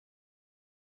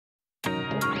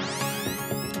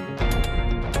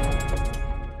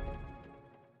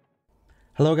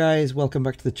Hello guys, welcome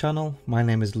back to the channel. My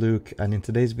name is Luke, and in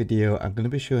today's video I'm going to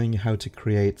be showing you how to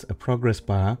create a progress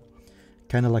bar,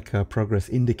 kind of like a progress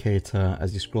indicator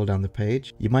as you scroll down the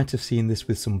page. You might have seen this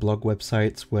with some blog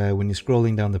websites where when you're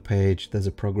scrolling down the page there's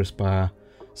a progress bar.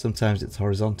 Sometimes it's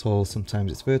horizontal,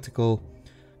 sometimes it's vertical,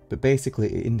 but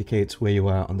basically it indicates where you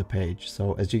are on the page.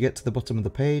 So as you get to the bottom of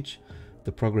the page,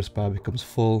 the progress bar becomes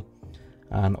full,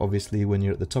 and obviously when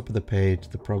you're at the top of the page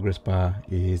the progress bar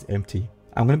is empty.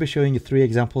 I'm going to be showing you 3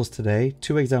 examples today.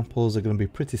 2 examples are going to be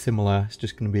pretty similar. It's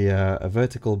just going to be a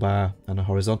vertical bar and a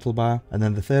horizontal bar. And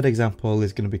then the 3rd example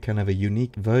is going to be kind of a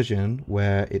unique version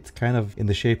where it's kind of in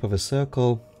the shape of a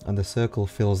circle, and the circle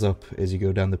fills up as you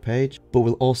go down the page. But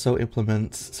we'll also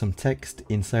implement some text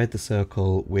inside the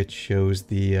circle which shows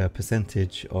the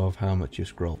percentage of how much you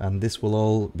scroll. And this will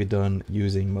all be done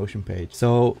using Motion.page.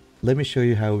 So let me show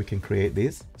you how we can create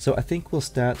these. So I think we'll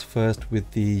start first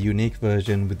with the unique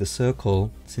version with the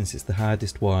circle, since it's the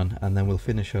hardest one, and then we'll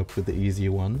finish up with the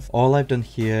easier ones. All I've done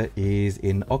here is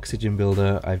in Oxygen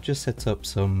Builder, I've just set up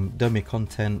some dummy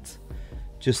content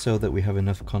just so that we have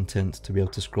enough content to be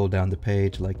able to scroll down the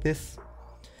page like this.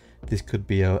 This could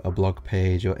be a blog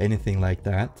page or anything like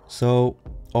that. So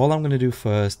all I'm going to do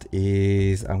first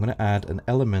is I'm going to add an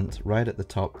element right at the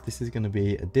top. This is going to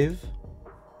be a div.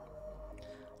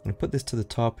 I'm going to put this to the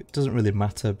top. It doesn't really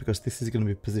matter because this is going to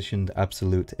be positioned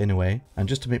absolute anyway. And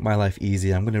just to make my life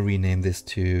easy, I'm going to rename this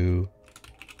to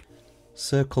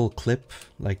circle clip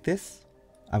like this.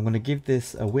 I'm going to give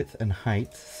this a width and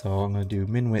height. So I'm going to do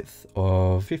min width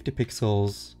of 50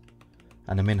 pixels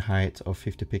and a min height of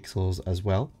 50 pixels as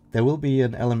well. There will be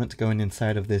an element going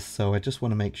inside of this, so I just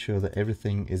want to make sure that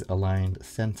everything is aligned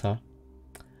center.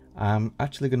 I'm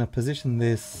actually going to position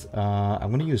this, I'm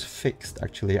going to use fixed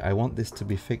actually. I want this to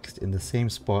be fixed in the same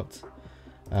spot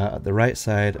at the right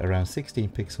side around 16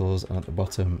 pixels and at the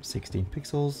bottom 16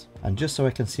 pixels. And just so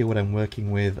I can see what I'm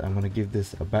working with, I'm going to give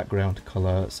this a background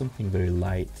color, something very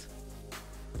light.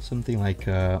 Something like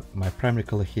my primary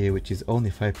color here, which is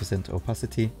only 5%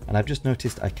 opacity. And I've just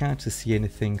noticed I can't actually see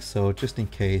anything, so just in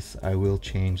case I will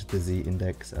change the Z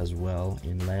index as well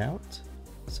in layout.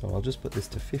 So I'll just put this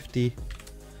to 50.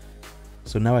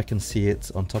 So now I can see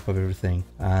it on top of everything,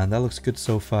 and that looks good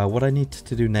so far. What I need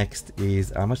to do next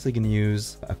is I'm actually going to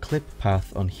use a clip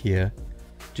path on here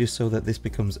just so that this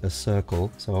becomes a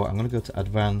circle. So I'm going to go to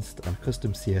advanced and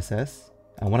custom CSS,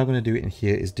 and what I'm going to do in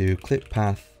here is do clip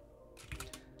path.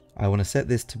 I want to set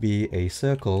this to be a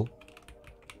circle,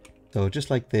 so just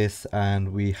like this,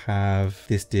 and we have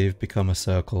this div become a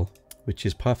circle, which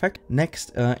is perfect.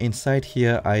 Next, inside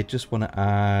here I just want to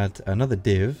add another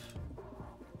div.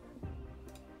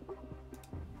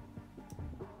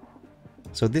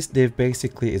 So this div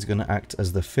basically is going to act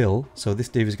as the fill. So this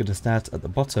div is going to start at the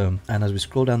bottom, and as we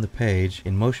scroll down the page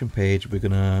in Motion.page, we're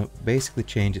going to basically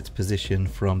change its position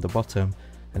from the bottom,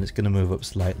 and it's going to move up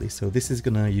slightly. So this is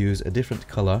going to use a different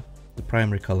color, the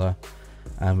primary color,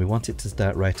 and we want it to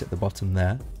start right at the bottom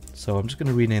there. So I'm just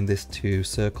going to rename this to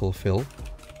circle fill,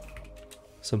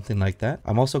 something like that.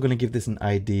 I'm also going to give this an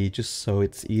ID just so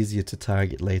it's easier to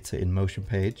target later in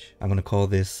Motion.page. I'm going to call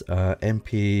this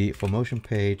MP for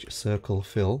Motion.page circle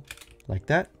fill, like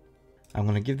that. I'm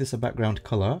going to give this a background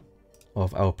color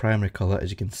of our primary color.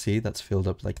 As you can see, that's filled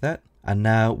up like that. And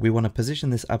now we want to position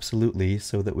this absolutely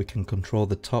so that we can control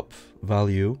the top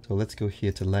value. So let's go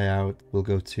here to layout. We'll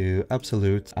go to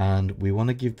absolute, and we want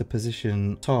to give the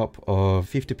position top of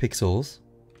 50 pixels.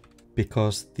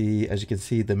 Because as you can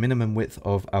see, the minimum width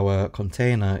of our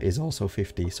container is also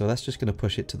 50, so that's just going to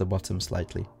push it to the bottom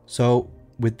slightly. So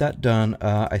with that done,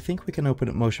 I think we can open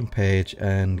up Motion.page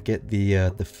and get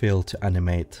the fill to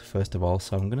animate first of all.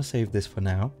 So I'm going to save this for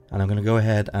now, and I'm going to go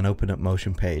ahead and open up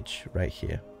Motion.page right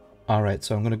here. Alright,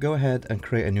 so I'm going to go ahead and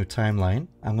create a new timeline.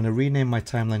 I'm going to rename my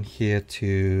timeline here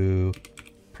to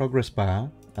progress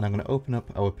bar, and I'm going to open up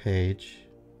our page,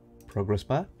 progress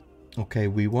bar. Okay,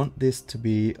 we want this to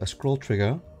be a scroll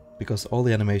trigger because all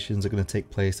the animations are going to take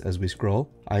place as we scroll.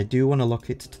 I do want to lock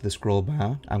it to the scroll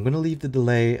bar. I'm going to leave the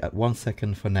delay at 1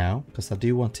 second for now because I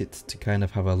do want it to kind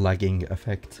of have a lagging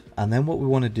effect. And then what we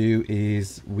want to do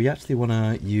is we actually want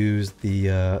to use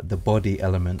the body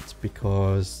element,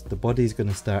 because the body is going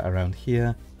to start around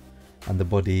here and the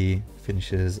body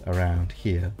finishes around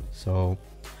here. So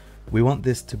we want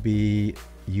this to be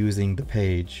using the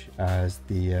page as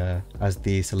the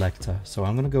selector. So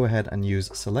I'm going to go ahead and use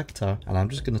selector, and I'm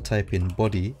just going to type in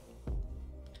body,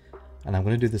 and I'm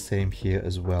going to do the same here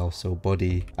as well. So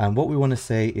body, and what we want to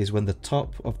say is when the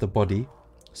top of the body,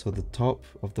 so the top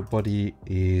of the body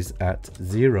is at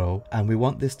 0, and we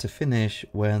want this to finish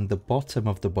when the bottom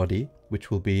of the body, which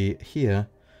will be here,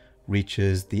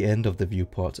 reaches the end of the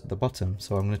viewport at the bottom.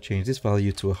 So I'm going to change this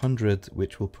value to 100,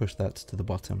 which will push that to the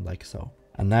bottom like so.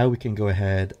 And now we can go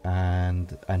ahead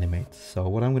and animate. So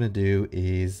what I'm going to do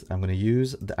is I'm going to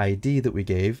use the ID that we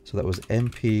gave. So that was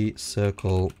MP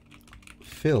circle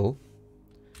fill.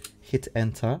 Hit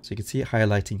enter. So you can see it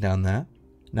highlighting down there.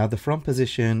 Now the from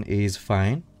position is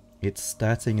fine. It's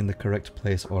starting in the correct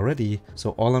place already.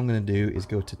 So all I'm going to do is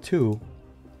go to 2.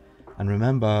 And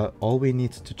remember, all we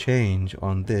need to change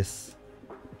on this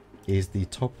is the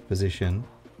top position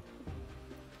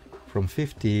from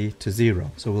 50 to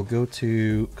 0. So we'll go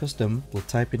to custom, we'll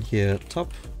type in here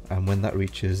top, and when that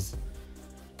reaches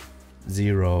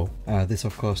 0, this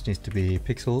of course needs to be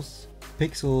pixels.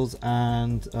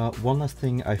 And one last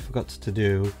thing I forgot to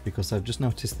do, because I've just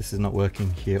noticed this is not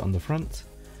working here on the front.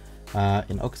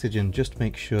 In Oxygen, just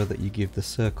make sure that you give the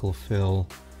circle fill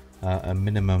a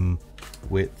minimum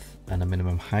width and a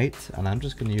minimum height, and I'm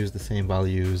just going to use the same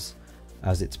values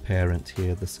as its parent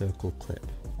here, the circle clip.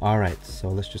 Alright, so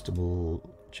let's just double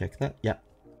check that. Yeah.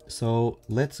 So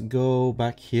let's go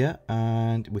back here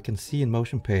and we can see in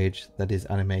Motion.page that is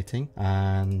animating.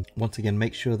 And once again,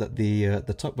 make sure that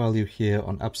the top value here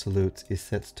on absolute is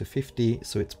set to 50.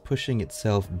 So it's pushing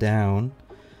itself down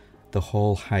the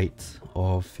whole height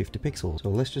of 50 pixels. So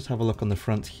let's just have a look on the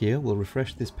front here. We'll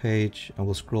refresh this page and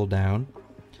we'll scroll down.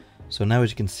 So now as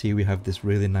you can see, we have this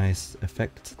really nice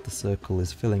effect. The circle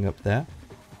is filling up there.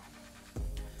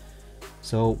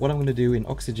 So what I'm going to do in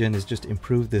Oxygen is just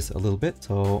improve this a little bit.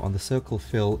 So on the circle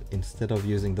fill, instead of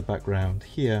using the background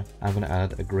here, I'm going to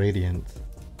add a gradient.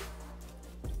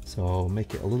 So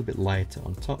make it a little bit lighter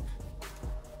on top.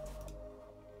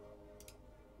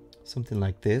 Something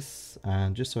like this.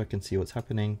 And just so I can see what's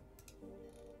happening,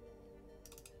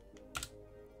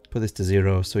 put this to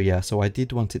 0. So yeah, so I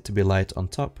did want it to be light on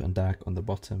top and dark on the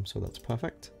bottom. So that's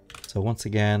perfect. So once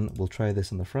again, we'll try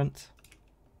this in the front.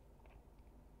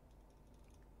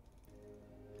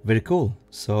 Very cool.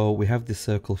 So we have this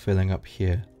circle filling up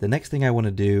here. The next thing I want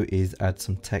to do is add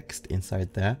some text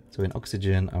inside there. So in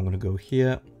Oxygen, I'm going to go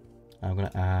here. I'm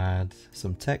going to add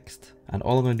some text. And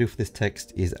all I'm going to do for this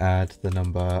text is add the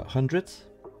number 100.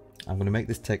 I'm going to make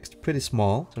this text pretty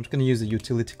small. So I'm just going to use the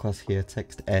utility class here,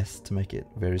 text S, to make it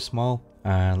very small.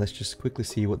 And let's just quickly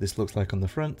see what this looks like on the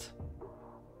front.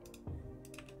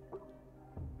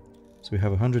 So we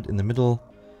have 100 in the middle.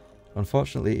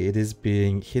 Unfortunately, it is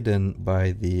being hidden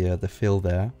by the fill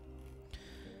there.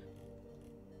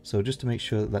 So just to make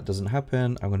sure that doesn't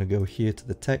happen, I'm going to go here to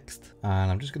the text, and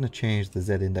I'm just going to change the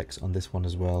Z index on this one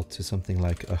as well to something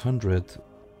like 100.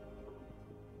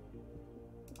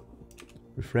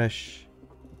 Refresh.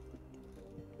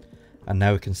 And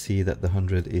now we can see that the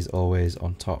 100 is always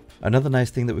on top. Another nice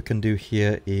thing that we can do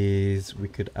here is we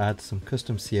could add some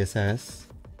custom CSS,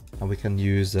 and we can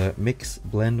use mix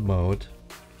blend mode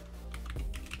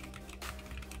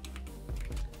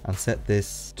and set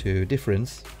this to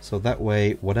difference, so that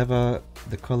way whatever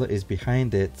the color is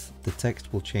behind it, the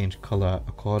text will change color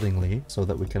accordingly, so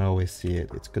that we can always see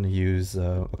it. It's going to use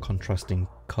a contrasting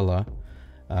color,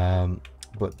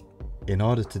 but in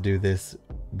order to do this,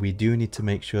 we do need to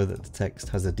make sure that the text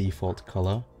has a default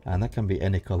color, and that can be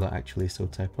any color actually. So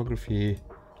typography,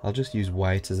 I'll just use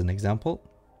white as an example.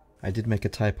 I did make a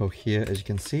typo here, as you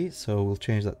can see, so we'll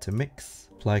change that to mix,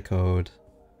 apply code,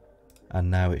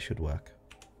 and now it should work.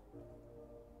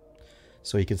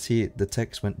 So you can see the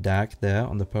text went dark there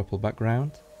on the purple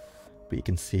background, but you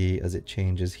can see as it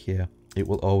changes here, it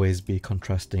will always be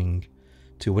contrasting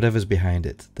to whatever's behind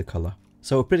it, the color.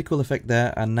 So a pretty cool effect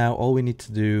there, and now all we need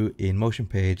to do in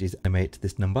Motion.page is animate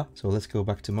this number. So let's go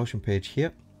back to Motion.page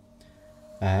here.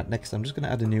 Next, I'm just going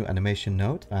to add a new animation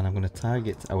node, and I'm going to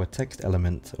target our text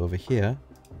element over here,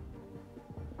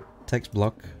 text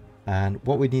block. And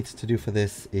what we need to do for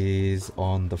this is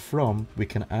on the from, we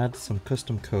can add some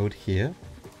custom code here.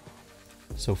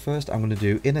 So first I'm going to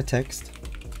do innerText.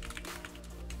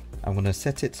 I'm going to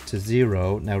set it to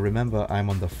 0. Now remember, I'm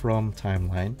on the from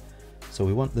timeline, so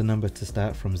we want the number to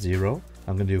start from 0.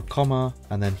 I'm going to do comma,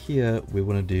 and then here we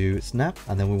want to do snap,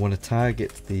 and then we want to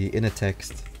target the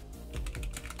innerText,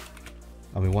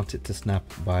 and we want it to snap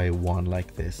by 1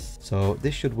 like this. So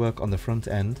this should work on the front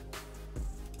end.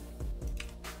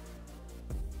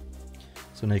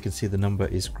 So now you can see the number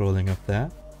is scrolling up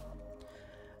there.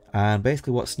 And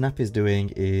basically what snap is doing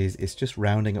is it's just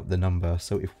rounding up the number.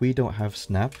 So if we don't have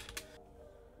snap,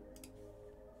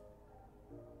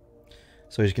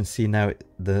 so as you can see now,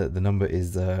 the number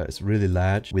is it's really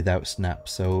large without snap.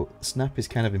 So snap is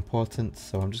kind of important.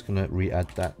 So I'm just going to re-add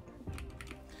that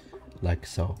like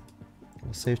so.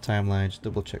 We'll save timeline, just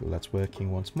double check that that's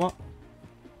working once more.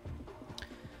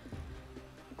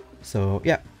 So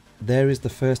yeah. there is the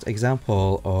first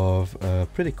example of a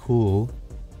pretty cool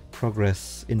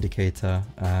progress indicator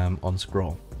on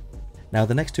Scroll. Now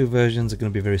the next two versions are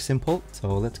going to be very simple,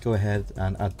 so let's go ahead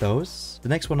and add those. The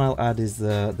next one I'll add is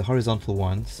the horizontal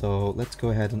one, so let's go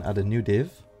ahead and add a new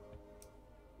div.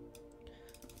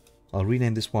 I'll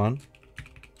rename this one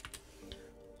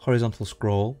horizontal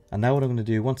scroll, and now what I'm going to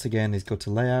do once again is go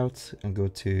to layout and go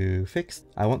to fixed.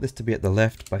 I want this to be at the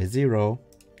left by 0.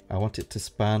 I want it to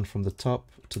span from the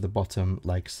top to the bottom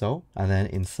like so, and then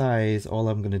in size all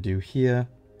I'm going to do here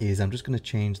is I'm just going to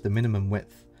change the minimum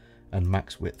width and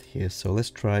max width here. So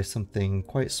let's try something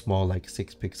quite small like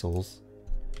 6 pixels.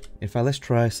 In fact, let's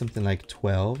try something like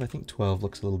 12. I think 12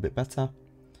 looks a little bit better.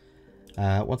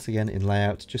 Once again in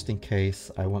layout, just in case,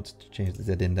 I want to change the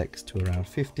Z index to around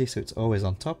 50 so it's always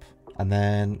on top. And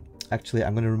then actually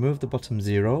I'm going to remove the bottom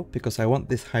 0 because I want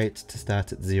this height to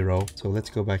start at 0. So let's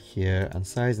go back here and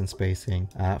size and spacing.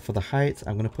 For the height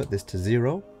I'm going to put this to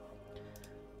 0.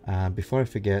 Before I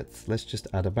forget, let's just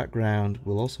add a background.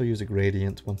 We'll also use a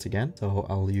gradient once again. So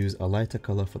I'll use a lighter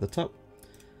color for the top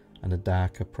and a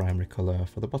darker primary color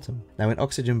for the bottom. Now in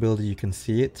Oxygen Builder you can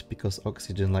see it because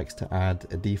Oxygen likes to add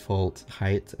a default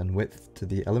height and width to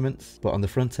the elements. But on the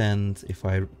front end, if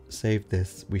I save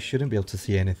this, we shouldn't be able to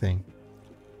see anything.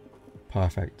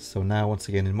 Perfect. So now once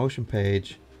again in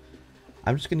Motion.page,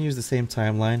 I'm just going to use the same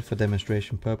timeline for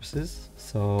demonstration purposes.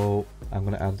 So I'm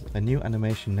going to add a new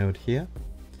animation node here.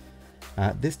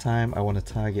 This time I want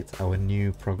to target our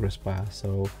new progress bar.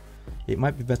 So it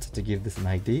might be better to give this an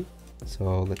ID.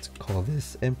 So let's call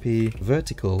this MP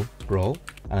vertical scroll.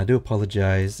 And I do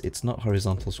apologize, it's not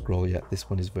horizontal scroll yet. This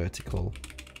one is vertical.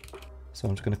 So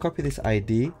I'm just going to copy this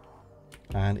ID,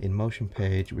 and in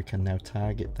Motion.page we can now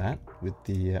target that with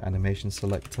the animation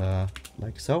selector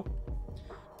like so.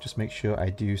 Just make sure I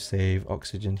do save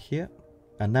Oxygen here.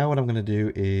 And now what I'm going to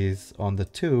do is on the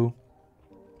 2,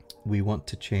 we want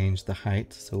to change the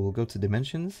height. So we'll go to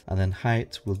dimensions, and then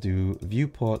height, we'll do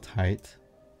viewport height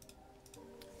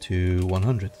to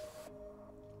 100.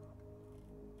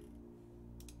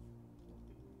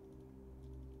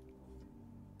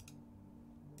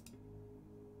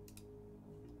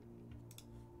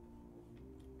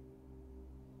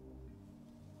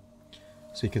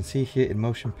 So you can see here in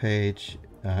Motion.page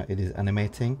it is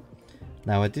animating.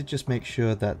 Now I did just make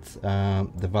sure that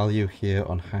the value here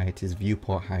on height is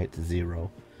viewport height 0.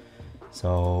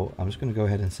 So I'm just going to go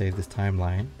ahead and save this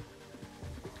timeline.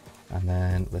 And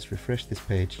then let's refresh this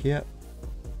page here.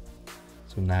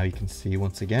 So now you can see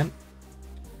once again,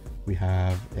 we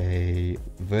have a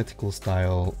vertical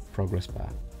style progress bar,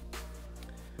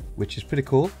 which is pretty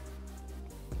cool.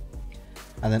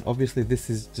 And then obviously this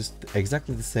is just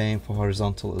exactly the same for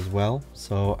horizontal as well.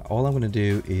 So all I'm going to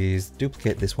do is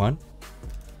duplicate this one.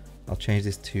 I'll change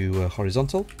this to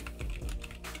horizontal.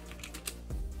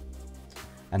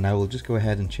 And now we'll just go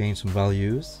ahead and change some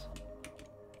values.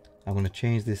 I'm going to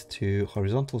change this to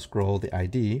horizontal scroll, the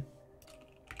ID.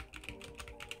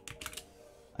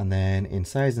 And then in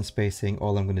size and spacing,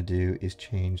 all I'm going to do is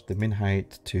change the min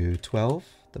height to 12.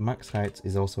 The max height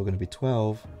is also going to be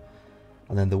 12.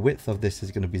 And then the width of this is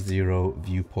going to be 0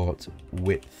 viewport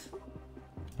width.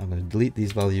 I'm going to delete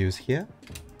these values here.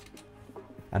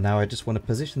 And now I just want to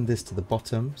position this to the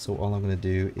bottom. So all I'm going to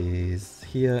do is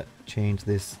here, change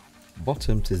this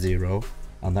bottom to 0.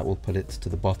 And that will put it to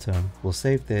the bottom. We'll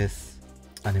save this,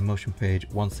 and in Motion.page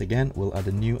once again we'll add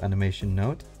a new animation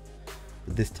node,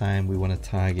 but this time we want to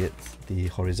target the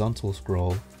horizontal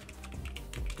scroll,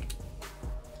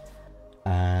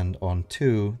 and on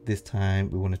 2 this time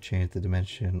we want to change the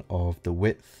dimension of the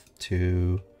width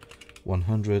to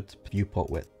 100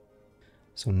 viewport width.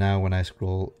 So now when I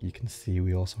scroll you can see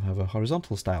we also have a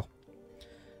horizontal style.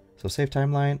 So save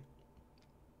timeline,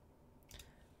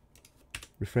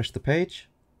 refresh the page,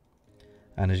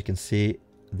 and as you can see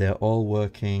they're all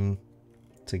working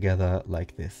together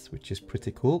like this, which is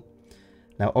pretty cool.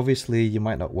 Now obviously you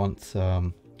might not want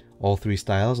all 3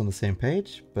 styles on the same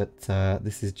page, but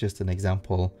this is just an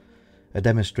example, a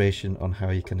demonstration on how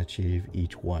you can achieve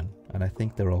each one, and I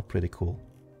think they're all pretty cool.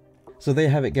 So there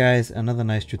you have it guys, another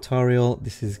nice tutorial.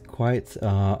 This is quite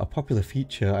a popular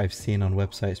feature I've seen on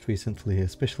websites recently,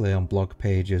 especially on blog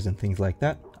pages and things like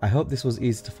that. I hope this was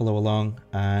easy to follow along,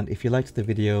 and if you liked the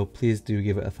video please do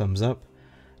give it a thumbs up,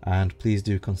 and please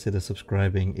do consider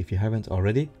subscribing if you haven't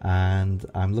already, and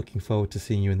I'm looking forward to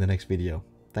seeing you in the next video.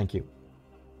 Thank you.